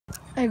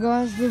Hey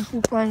guys,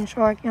 Liverpool playing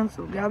Shire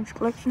Council garbage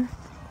collection.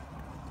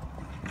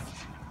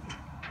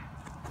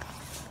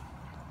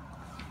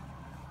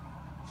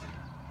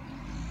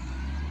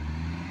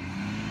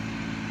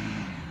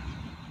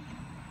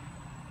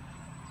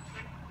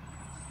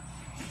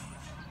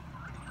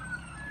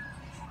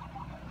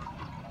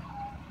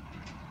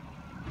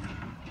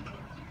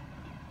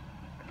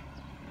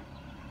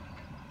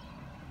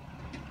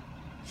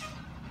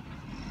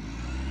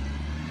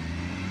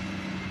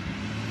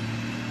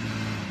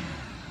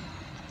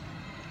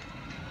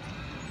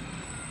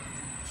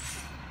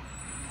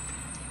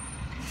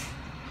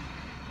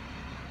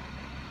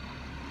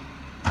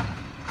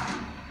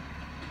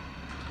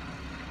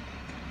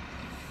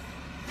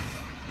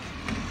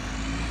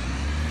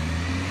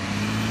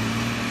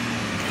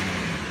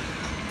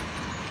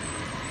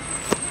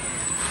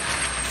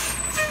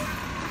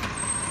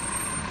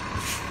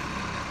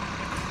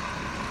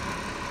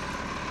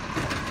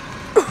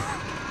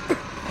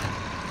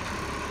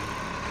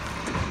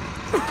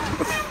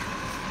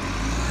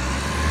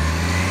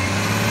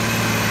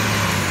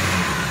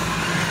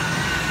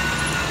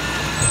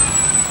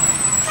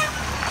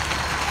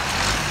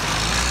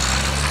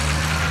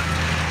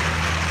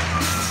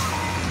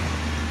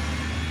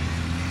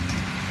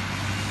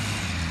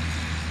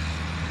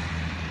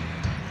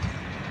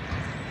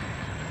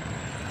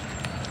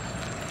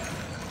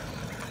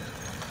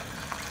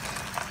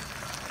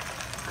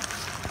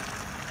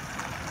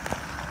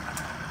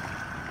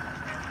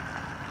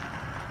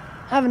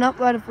 I haven't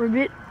uploaded for a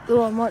bit,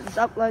 thought I might just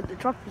upload the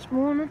truck this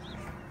morning.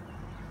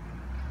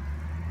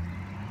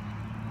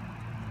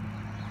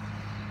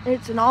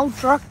 It's an old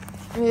truck.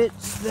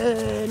 It's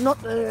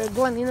not the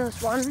Glen Innes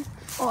one.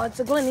 Oh, it's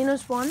a Glen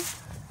Innes one,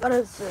 but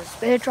it's a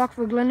spare truck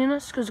for Glen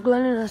Innes because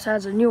Glen Innes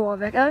has a new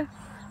Iveco,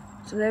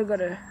 so they've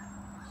got a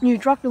new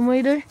truck than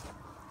we do.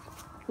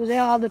 Because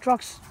our other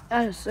truck's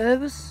out of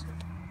service,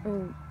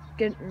 or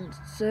getting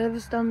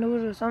service done to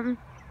it or something.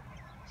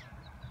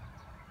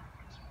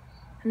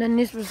 And then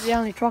this was the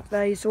only truck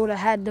they sort of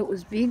had that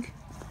was big.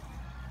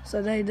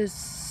 So they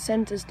just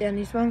sent us down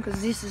this one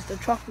because this is the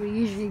truck we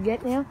usually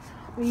get now.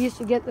 We used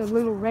to get the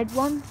little red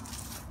one,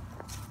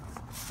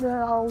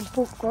 the old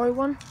Port Quarry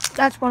one.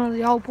 That's one of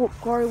the old Port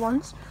Quarry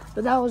ones,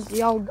 but that was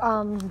the old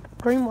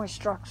Greenways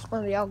trucks,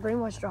 one of the old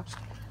Greenways trucks.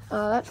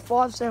 That's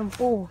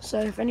 574,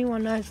 so if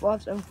anyone knows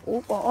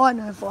 574, well I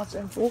know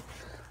 574,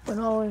 when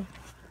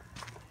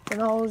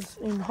I was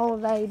in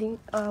holidays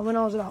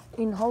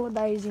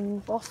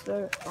in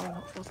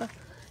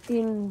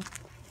in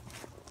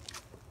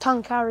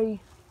Tuncurry,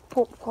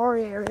 Port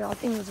Quarry area. I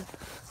think it was at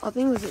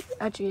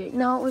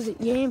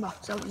Yamba,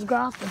 so it was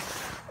Grafton.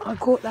 I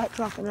caught that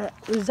truck and it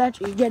was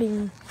actually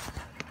doing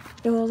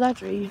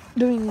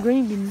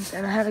green bins,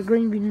 and I had a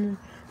green bin,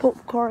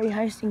 Port Quarry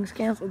Hastings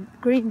Council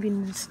green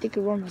bin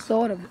sticker on the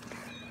side of it,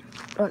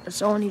 like the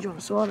signage on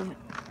the side of it.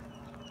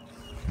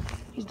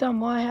 He's done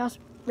my house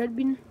red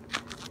bin.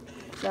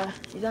 So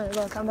you don't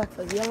got to come back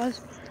for the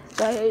yellows.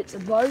 So it's a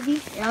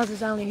bogey. Ours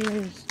is only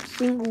here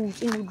single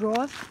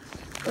drive.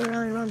 But it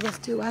only runs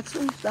off 2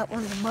 axles. That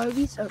one's a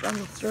bogey, so it runs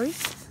off 3.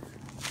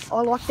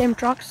 I like them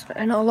trucks,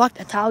 and I like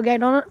the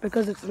tailgate on it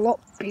because it's a lot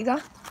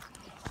bigger,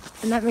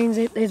 and that means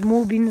that there's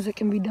more bins that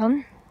can be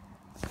done.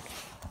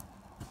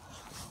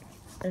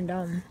 And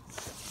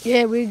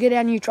yeah, we'll get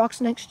our new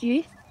trucks next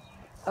year.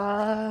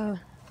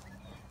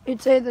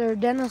 It's either a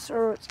Dennis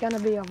or it's going to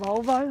be a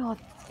Volvo.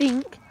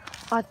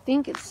 I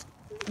think it's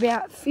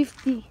about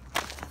 50.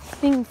 I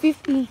think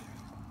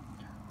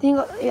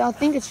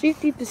it's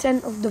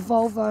 50% of the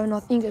Volvo, and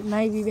I think it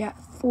may be about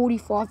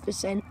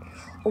 45%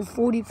 or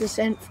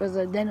 40% for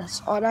the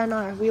Dennis. I don't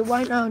know. We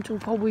won't know until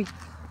probably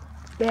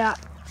about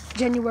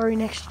January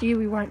next year.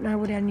 We won't know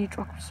what our new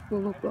trucks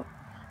will look like.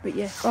 But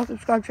yeah, like,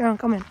 subscribe, share and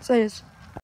comment. See yous.